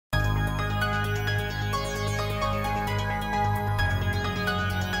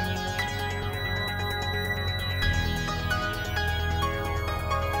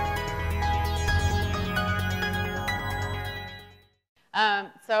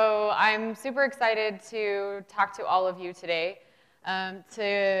So I'm super excited to talk to all of you today.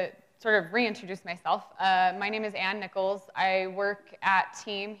 To sort of reintroduce myself, my name is Nichols. I work at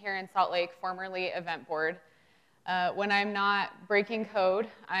Teem here in Salt Lake, formerly Event Board. When I'm not breaking code,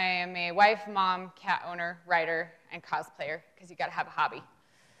 I am a wife, mom, cat owner, writer, and cosplayer, because you gotta have a hobby.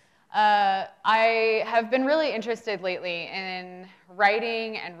 I have been really interested lately in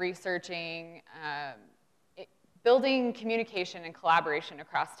writing and researching building communication and collaboration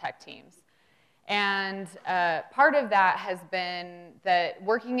across tech teams. And part of that has been that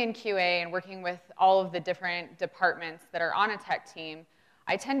working in QA and working with all of the different departments that are on a tech team,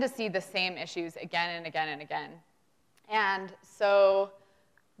 I tend to see the same issues again and again and again. And so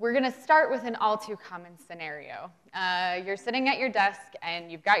we're going to start with an all too common scenario. You're sitting at your desk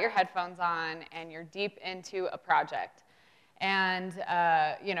and you've got your headphones on and you're deep into a project. And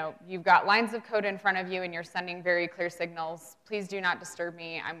you've got lines of code in front of you and you're sending very clear signals. Please do not disturb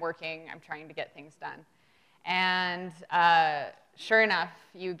me. I'm working. I'm trying to get things done. And sure enough,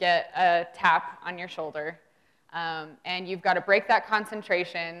 you get a tap on your shoulder. And you've got to break that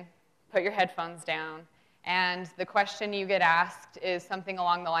concentration, put your headphones down. And the question you get asked is something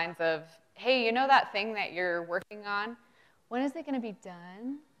along the lines of, hey, you know that thing that you're working on? When is it going to be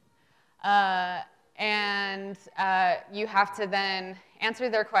done? And you have to then answer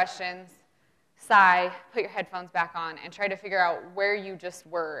their questions, sigh, put your headphones back on, and try to figure out where you just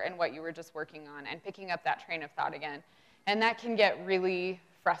were and what you were just working on, and picking up that train of thought again. And that can get really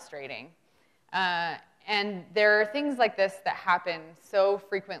frustrating. And there are things like this that happen so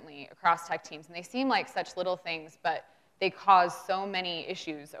frequently across tech teams, and they seem like such little things, but they cause so many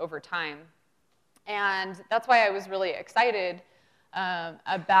issues over time. And that's why I was really excited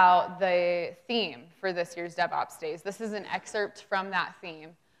about the theme for this year's DevOps Days. This is an excerpt from that theme.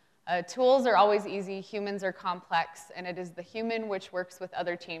 Tools are always easy, humans are complex, and it is the human which works with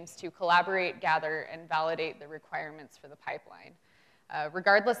other teams to collaborate, gather, and validate the requirements for the pipeline.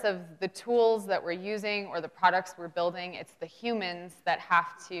 Regardless of the tools that we're using or the products we're building, it's the humans that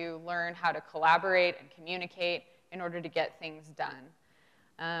have to learn how to collaborate and communicate in order to get things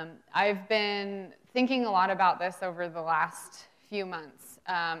done. I've been thinking a lot about this over the last few months,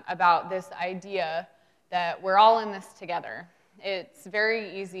 about this idea that we're all in this together. It's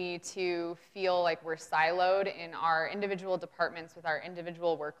very easy to feel like we're siloed in our individual departments with our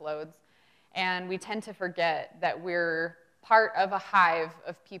individual workloads, and we tend to forget that we're part of a hive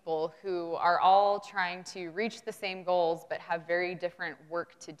of people who are all trying to reach the same goals but have very different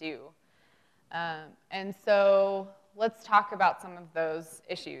work to do. And so let's talk about some of those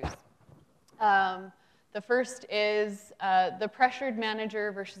issues. The first is the pressured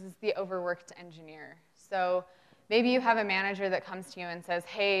manager versus the overworked engineer. So maybe you have a manager that comes to you and says,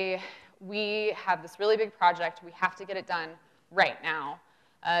 hey, we have this really big project. We have to get it done right now.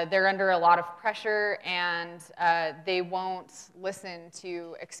 They're under a lot of pressure, and they won't listen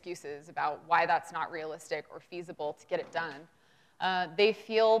to excuses about why that's not realistic or feasible to get it done. They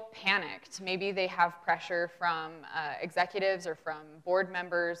feel panicked. Maybe they have pressure from executives or from board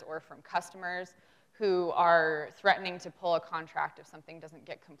members or from customers who are threatening to pull a contract if something doesn't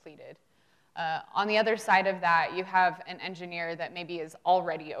get completed. On the other side of that, you have an engineer that maybe is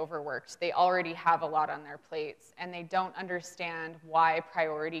already overworked. They already have a lot on their plates, and they don't understand why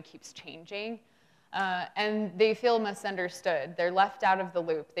priority keeps changing. And they feel misunderstood. They're left out of the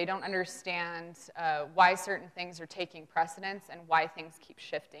loop. They don't understand why certain things are taking precedence and why things keep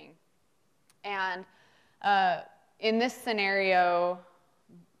shifting. And in this scenario,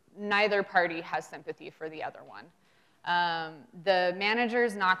 neither party has sympathy for the other one. The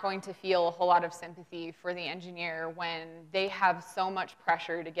manager's not going to feel a whole lot of sympathy for the engineer when they have so much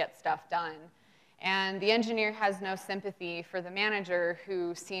pressure to get stuff done. And the engineer has no sympathy for the manager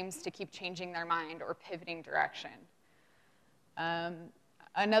who seems to keep changing their mind or pivoting direction.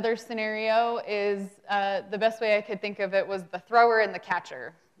 Another scenario is, the best way I could think of it was the thrower and the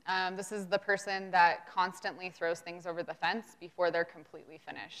catcher. This is the person that constantly throws things over the fence before they're completely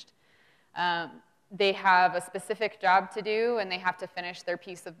finished. They have a specific job to do, and they have to finish their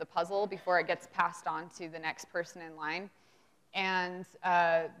piece of the puzzle before it gets passed on to the next person in line. And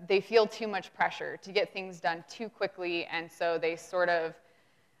they feel too much pressure to get things done too quickly, and so they sort of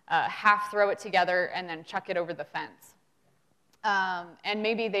half throw it together and then chuck it over the fence. And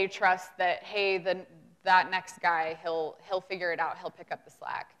maybe they trust that, hey, that next guy, he'll figure it out, he'll pick up the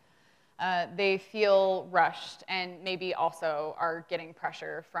slack. They feel rushed and maybe also are getting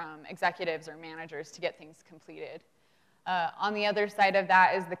pressure from executives or managers to get things completed. On the other side of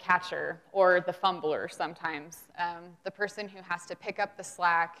that is the catcher, or the fumbler sometimes, the person who has to pick up the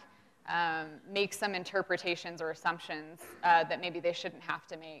slack, make some interpretations or assumptions that maybe they shouldn't have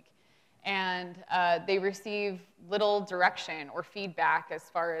to make. And they receive little direction or feedback as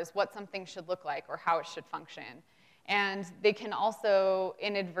far as what something should look like or how it should function. And they can also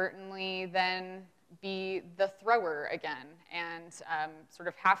inadvertently then be the thrower again and sort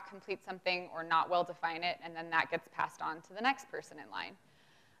of half complete something or not well define it, and then that gets passed on to the next person in line.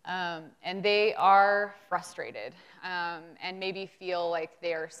 And they are frustrated and maybe feel like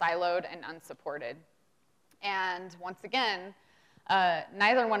they are siloed and unsupported. And once again,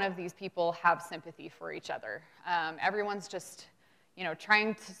 neither one of these people have sympathy for each other. Everyone's just,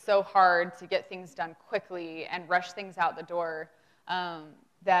 trying so hard to get things done quickly and rush things out the door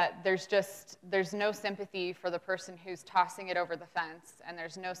that there's no sympathy for the person who's tossing it over the fence, and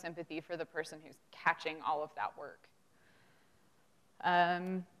there's no sympathy for the person who's catching all of that work.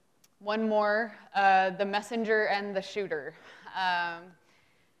 One more, the messenger and the shooter.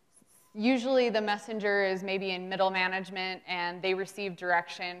 Usually the messenger is maybe in middle management, and they receive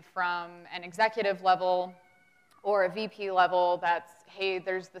direction from an executive level or a VP level that's, hey,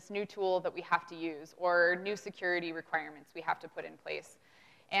 there's this new tool that we have to use, or new security requirements we have to put in place.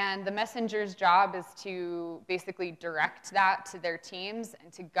 And the messenger's job is to basically direct that to their teams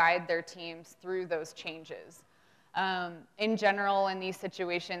and to guide their teams through those changes. In general, in these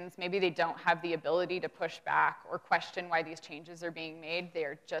situations, maybe they don't have the ability to push back or question why these changes are being made. They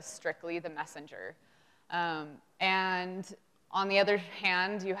are just strictly the messenger. And on the other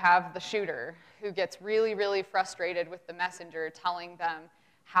hand, you have the shooter, who gets really, really frustrated with the messenger telling them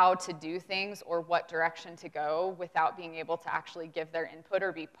how to do things or what direction to go without being able to actually give their input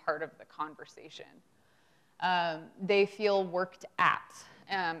or be part of the conversation. They feel worked at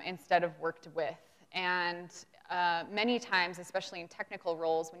instead of worked with. And many times, especially in technical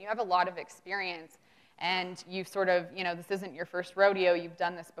roles, when you have a lot of experience and you sort of, this isn't your first rodeo, you've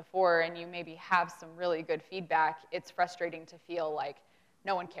done this before, and you maybe have some really good feedback, it's frustrating to feel like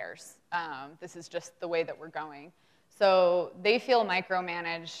no one cares. This is just the way that we're going. So they feel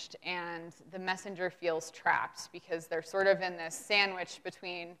micromanaged, and the messenger feels trapped because they're sort of in this sandwich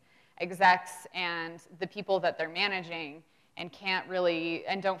between execs and the people that they're managing, and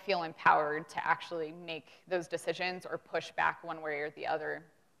don't feel empowered to actually make those decisions or push back one way or the other.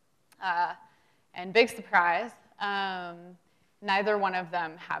 And big surprise, neither one of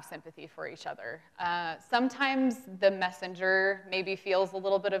them have sympathy for each other. Sometimes the messenger maybe feels a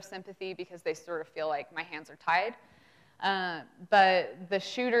little bit of sympathy because they sort of feel like my hands are tied, but the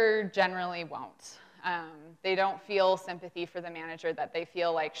shooter generally won't. They don't feel sympathy for the manager that they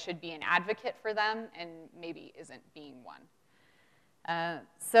feel like should be an advocate for them and maybe isn't being one.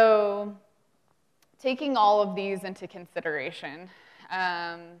 So taking all of these into consideration,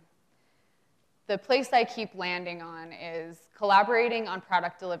 the place I keep landing on is collaborating on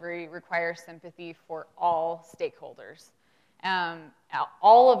product delivery requires sympathy for all stakeholders.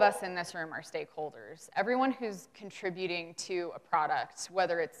 All of us in this room are stakeholders. Everyone who's contributing to a product,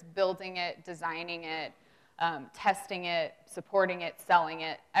 whether it's building it, designing it, testing it, supporting it, selling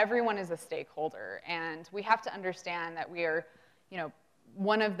it, everyone is a stakeholder. And we have to understand that we are,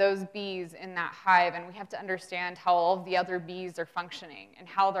 one of those bees in that hive, and we have to understand how all of the other bees are functioning and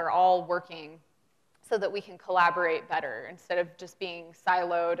how they're all working so that we can collaborate better instead of just being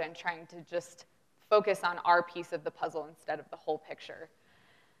siloed and trying to just focus on our piece of the puzzle instead of the whole picture.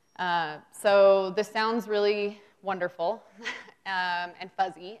 So this sounds really wonderful and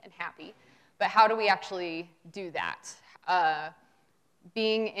fuzzy and happy, but how do we actually do that?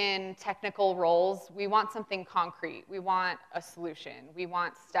 Being in technical roles, we want something concrete. We want a solution. We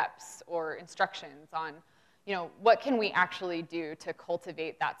want steps or instructions on, what can we actually do to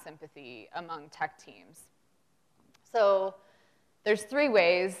cultivate that sympathy among tech teams? So there's 3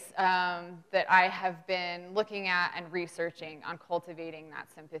 ways that I have been looking at and researching on cultivating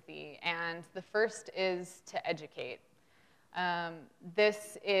that sympathy. And the first is to educate.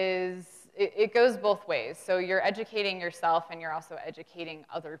 It goes both ways. So you're educating yourself and you're also educating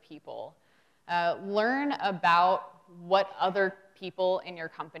other people. Learn about what other people in your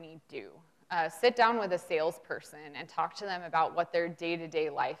company do. Sit down with a salesperson and talk to them about what their day-to-day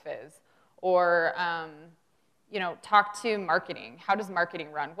life is. Or talk to marketing. How does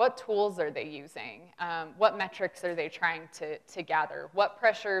marketing run? What tools are they using? What metrics are they trying to gather? What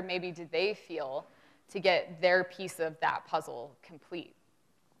pressure maybe do they feel to get their piece of that puzzle complete?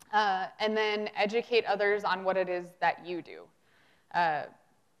 And then educate others on what it is that you do.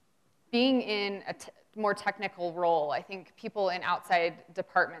 Being in a more technical role, I think people in outside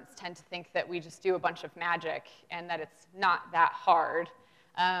departments tend to think that we just do a bunch of magic and that it's not that hard.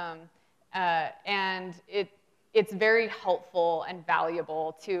 And it's very helpful and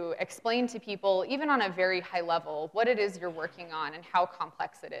valuable to explain to people, even on a very high level, what it is you're working on and how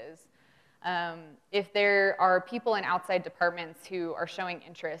complex it is. If there are people in outside departments who are showing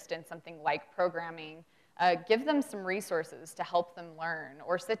interest in something like programming, give them some resources to help them learn,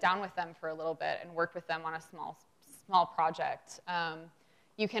 or sit down with them for a little bit and work with them on a small project.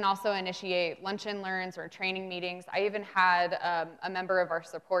 You can also initiate lunch and learns or training meetings. I even had a member of our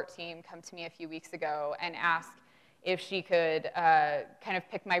support team come to me a few weeks ago and ask if she could kind of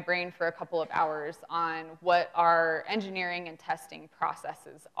pick my brain for a couple of hours on what our engineering and testing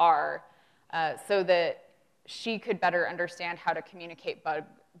processes are, so that she could better understand how to communicate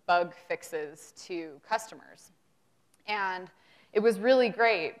bug fixes to customers. And it was really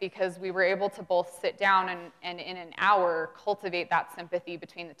great because we were able to both sit down and in an hour cultivate that sympathy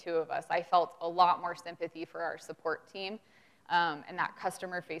between the two of us. I felt a lot more sympathy for our support team and that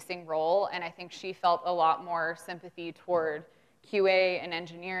customer-facing role, and I think she felt a lot more sympathy toward QA and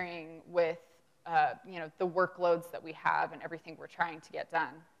engineering with the workloads that we have and everything we're trying to get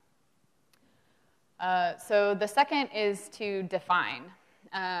done. So the second is to define.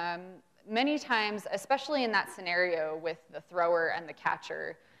 Many times, especially in that scenario with the thrower and the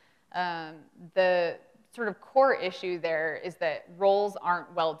catcher, the sort of core issue there is that roles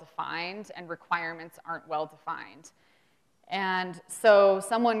aren't well defined and requirements aren't well defined. And so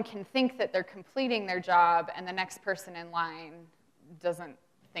someone can think that they're completing their job and the next person in line doesn't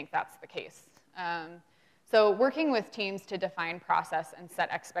think that's the case. So working with teams to define process and set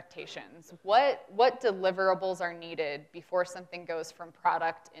expectations. What deliverables are needed before something goes from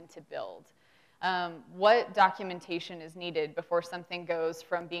product into build? What documentation is needed before something goes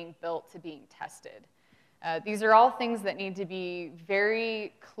from being built to being tested? These are all things that need to be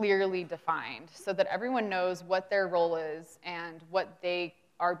very clearly defined so that everyone knows what their role is and what they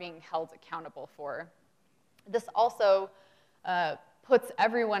are being held accountable for. This also puts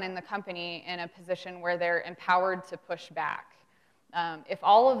everyone in the company in a position where they're empowered to push back. If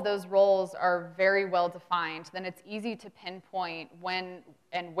all of those roles are very well defined, then it's easy to pinpoint when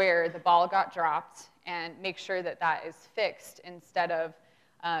and where the ball got dropped and make sure that that is fixed instead of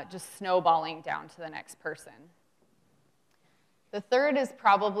just snowballing down to the next person. The third is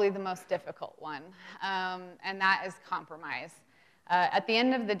probably the most difficult one, and that is compromise. At the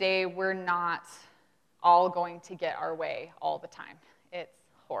end of the day, we're not all going to get our way all the time. It's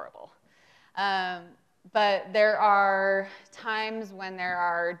horrible. But there are times when there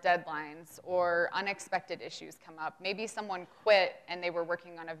are deadlines or unexpected issues come up. Maybe someone quit and they were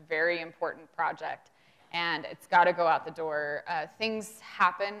working on a very important project and it's got to go out the door. Things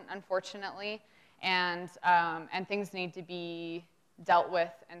happen, unfortunately, and things need to be dealt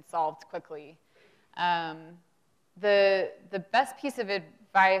with and solved quickly. The best piece of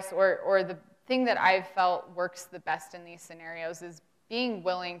advice or the thing that I've felt works the best in these scenarios is being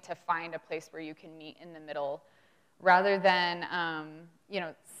willing to find a place where you can meet in the middle rather than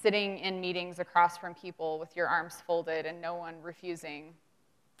sitting in meetings across from people with your arms folded and no one refusing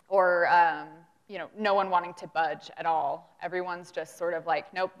or no one wanting to budge at all. Everyone's just sort of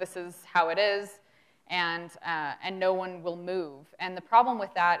like, nope, this is how it is, and no one will move. And the problem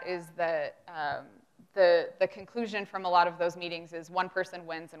with that is that the conclusion from a lot of those meetings is one person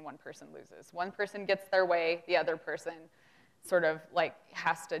wins and one person loses. One person gets their way, the other person sort of like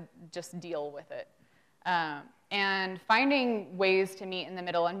has to just deal with it. And finding ways to meet in the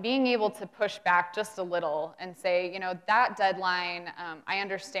middle and being able to push back just a little and say, that deadline, I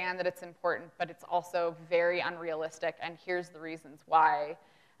understand that it's important, but it's also very unrealistic, and here's the reasons why.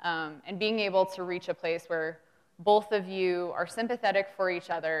 And being able to reach a place where both of you are sympathetic for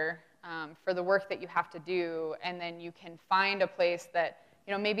each other, for the work that you have to do, and then you can find a place that,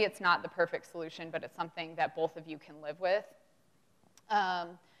 maybe it's not the perfect solution, but it's something that both of you can live with.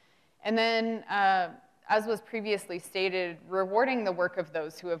 And then, as was previously stated, rewarding the work of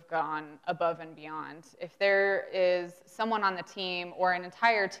those who have gone above and beyond. If there is someone on the team or an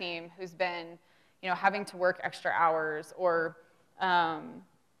entire team who's been, having to work extra hours or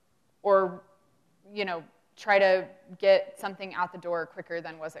try to get something out the door quicker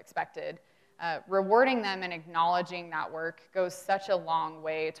than was expected, rewarding them and acknowledging that work goes such a long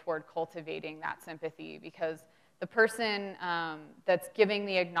way toward cultivating that sympathy, because the person that's giving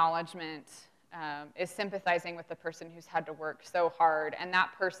the acknowledgement is sympathizing with the person who's had to work so hard, and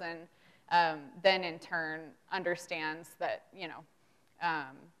that person then in turn understands that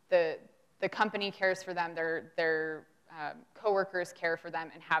the company cares for them, their coworkers care for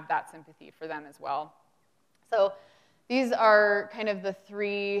them, and have that sympathy for them as well. So these are kind of the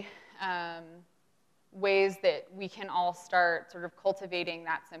three ways that we can all start sort of cultivating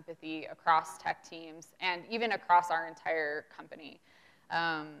that sympathy across tech teams and even across our entire company.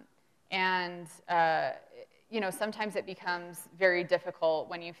 Sometimes it becomes very difficult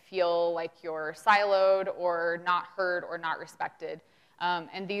when you feel like you're siloed or not heard or not respected.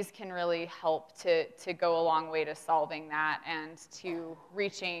 And these can really help to go a long way to solving that and to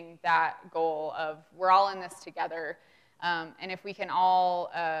reaching that goal of we're all in this together. And if we can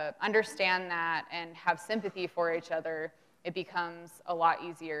all understand that and have sympathy for each other, it becomes a lot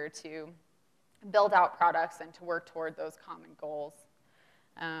easier to build out products and to work toward those common goals.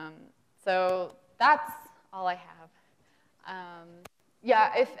 So that's all I have.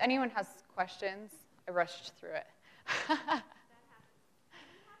 Yeah, if anyone has questions, I rushed through it.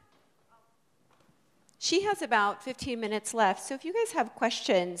 She has about 15 minutes left, so if you guys have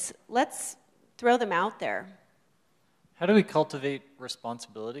questions, let's throw them out there. How do we cultivate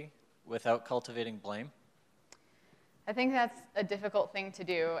responsibility without cultivating blame? I think that's a difficult thing to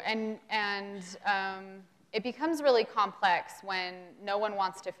do, and it becomes really complex when no one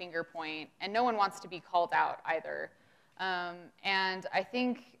wants to finger point and no one wants to be called out either. And I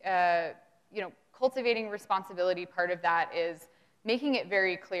think cultivating responsibility, part of that is making it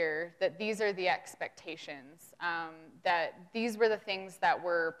very clear that these are the expectations, that these were the things that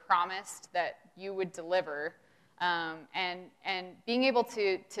were promised that you would deliver, and being able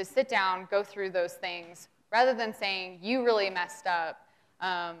to sit down, go through those things, rather than saying, you really messed up,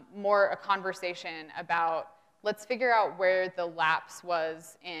 more a conversation about, let's figure out where the lapse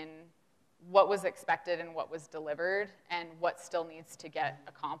was in what was expected and what was delivered and what still needs to get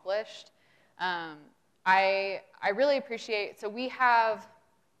accomplished. I really appreciate, so we have,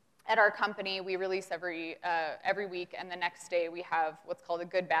 at our company, we release every week, and the next day we have what's called a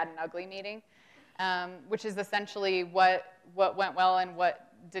good, bad, and ugly meeting, which is essentially what went well and what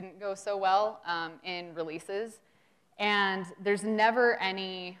didn't go so well in releases. And there's never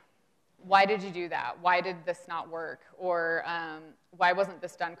any, why did you do that? Why did this not work? Or why wasn't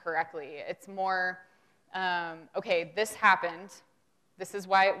this done correctly? It's more, okay, this happened. This is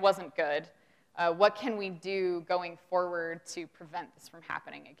why it wasn't good. What can we do going forward to prevent this from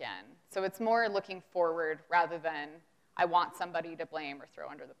happening again? So it's more looking forward rather than I want somebody to blame or throw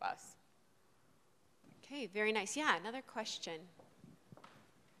under the bus. Okay, very nice. Yeah, another question.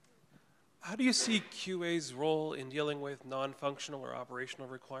 How do you see QA's role in dealing with non-functional or operational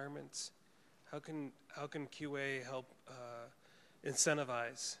requirements? How can QA help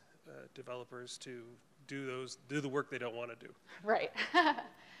incentivize developers to do the work they don't want to do? Right.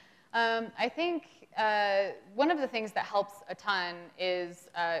 I think one of the things that helps a ton is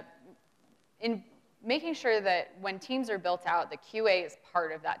in making sure that when teams are built out, the QA is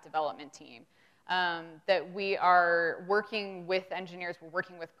part of that development team. That we are working with engineers, we're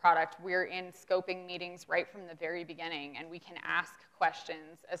working with product, we're in scoping meetings right from the very beginning, and we can ask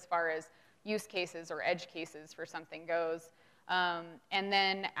questions as far as use cases or edge cases for something goes. And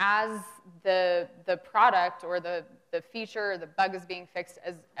then as the product or the feature or the bug is being fixed,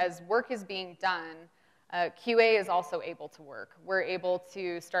 as work is being done, QA is also able to work. We're able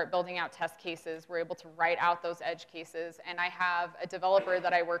to start building out test cases. We're able to write out those edge cases. And I have a developer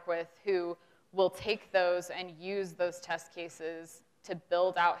that I work with who will take those and use those test cases to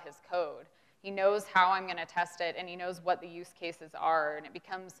build out his code. He knows how I'm going to test it, and he knows what the use cases are, and it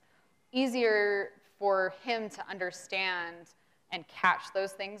becomes easier for him to understand and catch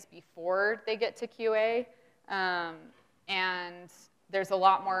those things before they get to QA. And there's a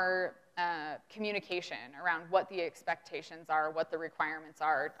lot more communication around what the expectations are, what the requirements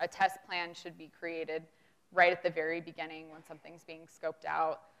are. A test plan should be created right at the very beginning when something's being scoped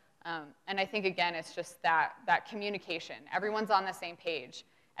out. And I think, again, it's just that communication. Everyone's on the same page.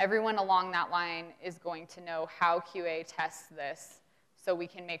 Everyone along that line is going to know how QA tests this, so we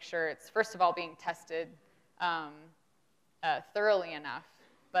can make sure it's, first of all, being tested thoroughly enough,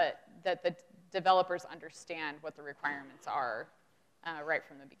 but that the developers understand what the requirements are right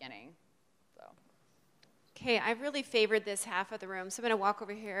from the beginning. So. Okay, I really favored this half of the room, so I'm going to walk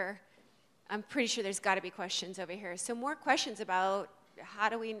over here. I'm pretty sure there's got to be questions over here. So more questions about how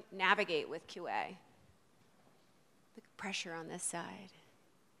do we navigate with QA? The pressure on this side.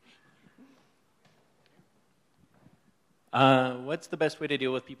 What's the best way to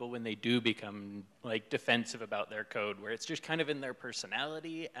deal with people when they do become like defensive about their code, where it's just kind of in their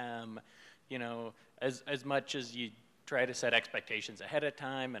personality? As much as you try to set expectations ahead of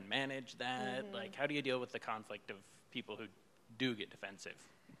time and manage that, like how do you deal with the conflict of people who do get defensive?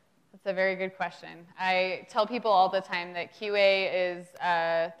 That's a very good question. I tell people all the time that QA is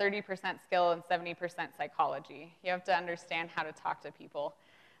 30% skill and 70% psychology. You have to understand how to talk to people.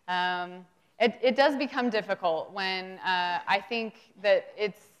 And It does become difficult when I think that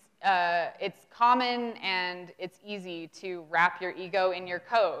it's common and it's easy to wrap your ego in your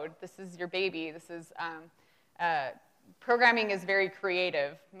code. This is your baby. This is programming is very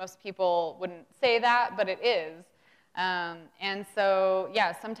creative. Most people wouldn't say that, but it is. And so,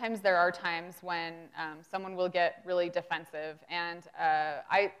 yeah, sometimes there are times when someone will get really defensive. And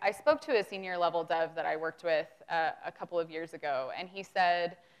I spoke to a senior level dev that I worked with a couple of years ago, and he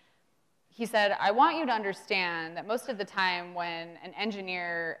said, I want you to understand that most of the time when an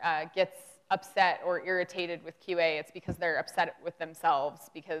engineer gets upset or irritated with QA, it's because they're upset with themselves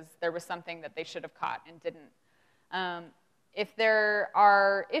because there was something that they should have caught and didn't. If there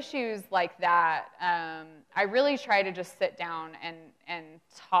are issues like that, I really try to just sit down and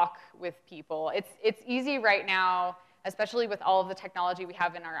talk with people. It's easy right now, especially with all of the technology we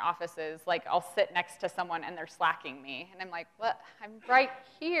have in our offices. Like, I'll sit next to someone and they're slacking me, and I'm like, what? I'm right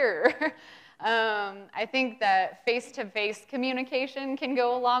here. I think that face-to-face communication can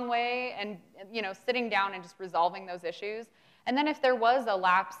go a long way, and sitting down and just resolving those issues. And then if there was a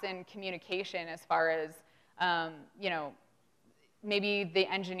lapse in communication as far as maybe the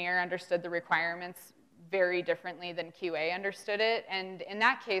engineer understood the requirements very differently than QA understood it. And in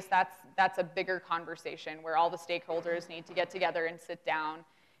that case, that's a bigger conversation where all the stakeholders need to get together and sit down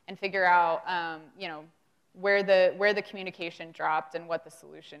and figure out where the communication dropped and what the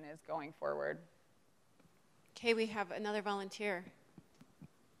solution is going forward. Okay, we have another volunteer.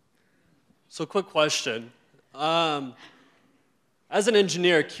 So quick question. As an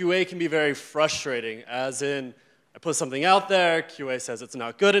engineer, QA can be very frustrating, as in, I put something out there, QA says it's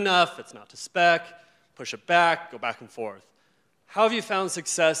not good enough, it's not to spec, push it back, go back and forth. How have you found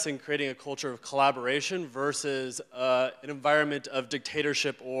success in creating a culture of collaboration versus an environment of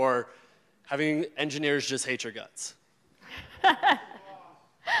dictatorship or having engineers just hate your guts?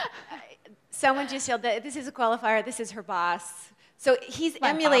 Someone just yelled that this is a qualifier, this is her boss. So he's My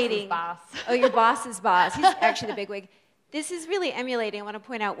emulating. boss's boss. Oh, your boss's boss. He's actually the bigwig. This is really emulating, I want to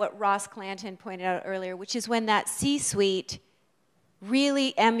point out what Ross Clanton pointed out earlier, which is when that C-suite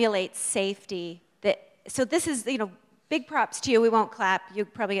really emulates safety. So this is, big props to you. We won't clap. You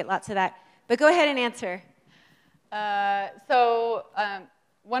probably get lots of that. But go ahead and answer. At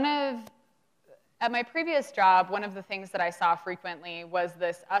my previous job, one of the things that I saw frequently was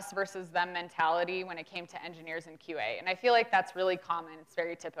this us versus them mentality when it came to engineers and QA. And I feel like that's really common. It's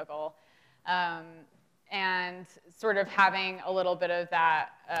very typical. And sort of having a little bit of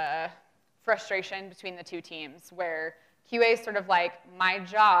that frustration between the two teams where QA is sort of like, my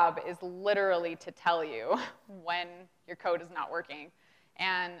job is literally to tell you when your code is not working.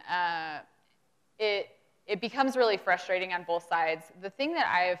 And it becomes really frustrating on both sides. The thing that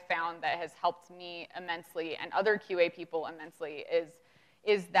I have found that has helped me immensely and other QA people immensely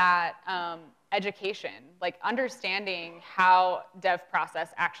is that education, like understanding how dev process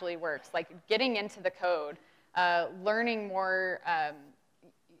actually works, like getting into the code, learning more,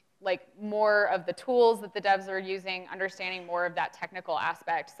 like more of the tools that the devs are using, understanding more of that technical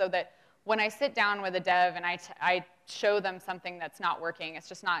aspect, so that when I sit down with a dev and I show them something that's not working, it's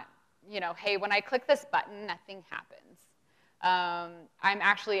just not, hey, when I click this button, nothing happens. I'm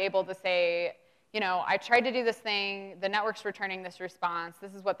actually able to say, I tried to do this thing, the network's returning this response,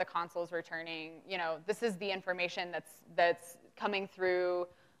 this is what the console's returning, this is the information that's coming through,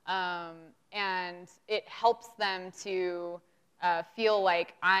 and it helps them to feel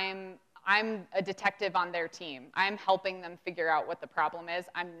like I'm a detective on their team. I'm helping them figure out what the problem is.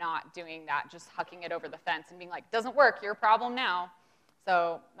 I'm not doing that, just hucking it over the fence and being like, doesn't work, your problem now.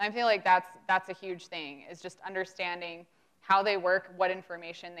 So I feel like that's a huge thing, is just understanding how they work, what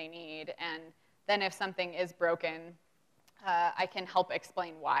information they need, and then if something is broken, I can help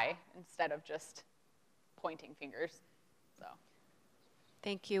explain why instead of just pointing fingers. So.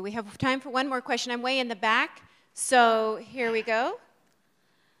 Thank you. We have time for one more question. I'm way in the back, so here we go.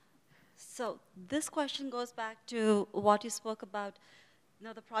 So this question goes back to what you spoke about,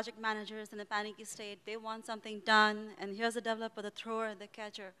 the project managers in a panicky state. They want something done, and here's the developer, the thrower, and the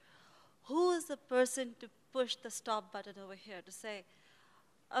catcher. Who is the person to push the stop button over here to say,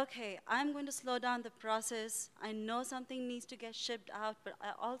 okay, I'm going to slow down the process. I know something needs to get shipped out, but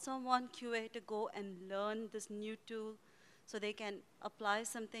I also want QA to go and learn this new tool so they can apply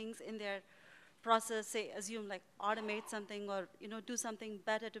some things in their process, say, assume like automate something or do something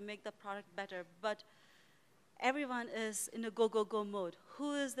better to make the product better. But everyone is in a go, go, go mode.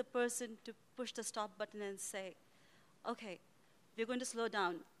 Who is the person to push the stop button and say, okay, we're going to slow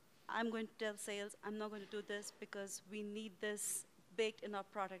down. I'm going to tell sales, I'm not going to do this because we need this baked in our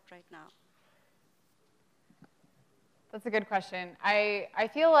product right now. That's a good question. I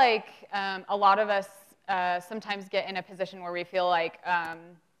feel like a lot of us sometimes get in a position where we feel like,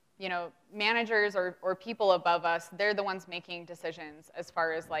 you know, managers or people above us, they're the ones making decisions as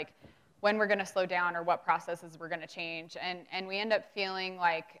far as like when we're going to slow down or what processes we're going to change. And we end up feeling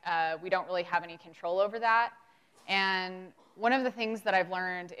like we don't really have any control over that. And one of the things that I've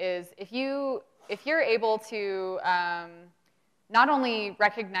learned is if you're able to not only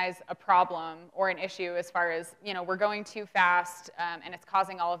recognize a problem or an issue as far as, you know, we're going too fast and it's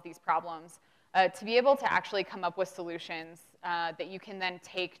causing all of these problems, to be able to actually come up with solutions that you can then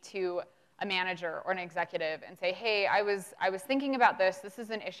take to a manager or an executive and say, hey, I was thinking about this. This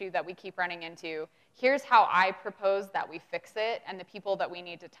is an issue that we keep running into. Here's how I propose that we fix it and the people that we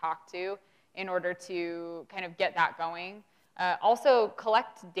need to talk to in order to kind of get that going. Also,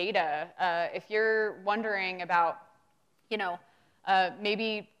 collect data. If you're wondering about, you know,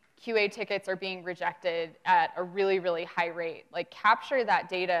 maybe QA tickets are being rejected at a really, really high rate, like capture that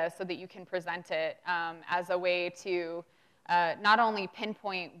data so that you can present it as a way to not only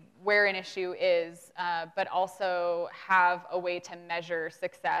pinpoint where an issue is, but also have a way to measure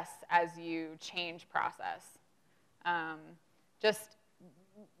success as you change process. Just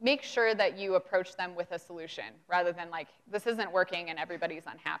make sure that you approach them with a solution rather than like, this isn't working and everybody's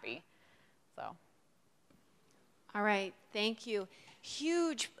unhappy. So. All right, thank you.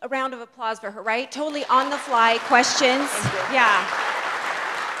 Huge round of applause for her, right? Totally on the fly questions. Thank you. Yeah.